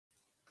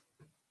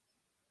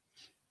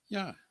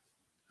Yeah.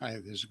 Hi,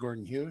 this is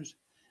Gordon Hughes.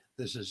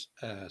 This is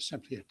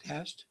simply a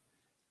test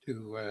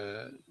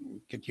to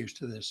get used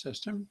to this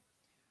system.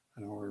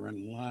 I know we're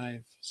running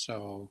live,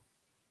 so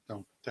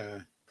don't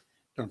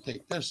don't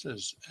take this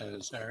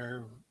as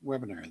our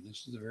webinar.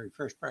 This is the very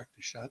first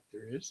practice shot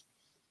there is,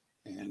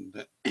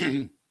 and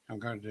I'm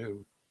going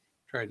to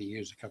try to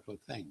use a couple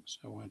of things.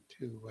 I want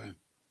to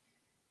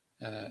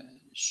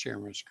share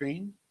my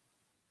screen,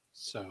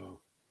 so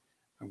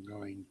I'm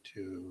going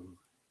to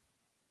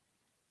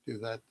do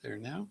that there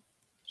now.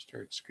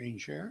 Start screen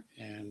share,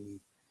 and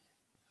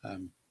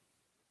um,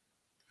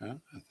 I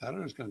thought I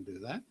was going to do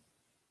that.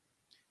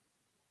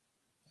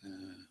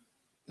 Uh,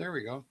 there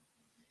we go.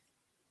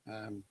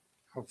 Um,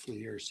 Hopefully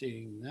you're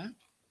seeing that.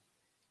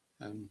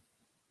 Um,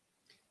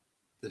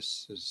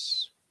 this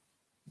is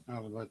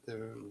all about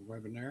the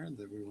webinar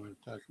that we want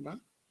to talk about,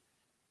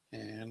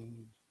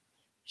 and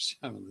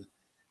some of the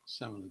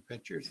some of the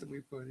pictures that we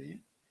put in.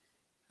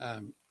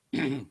 Um,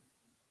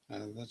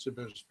 that's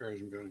about as far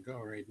as I'm going to go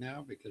right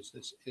now because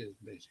this is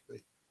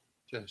basically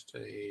just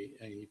a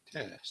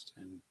test.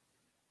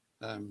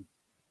 And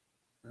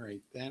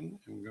right then,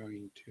 I'm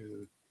going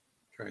to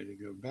try to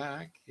go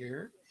back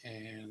here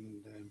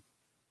and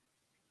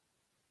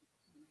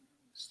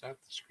stop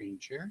the screen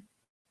share.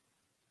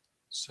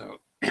 So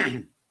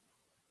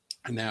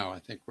now I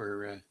think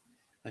we're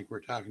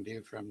talking to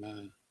you from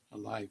a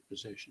live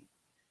position.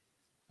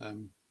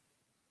 Um,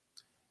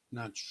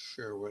 Not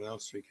sure what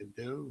else we could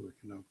do. We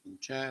can open the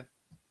chat,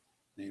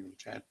 enable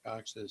chat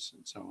boxes,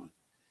 and so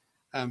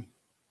on.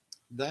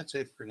 That's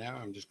it for now.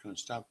 I'm just going to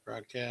stop the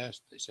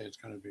broadcast. They say it's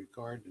going to be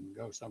recorded and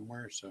go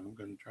somewhere, so I'm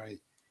going to try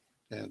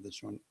to have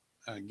this one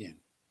again.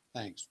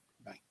 Thanks.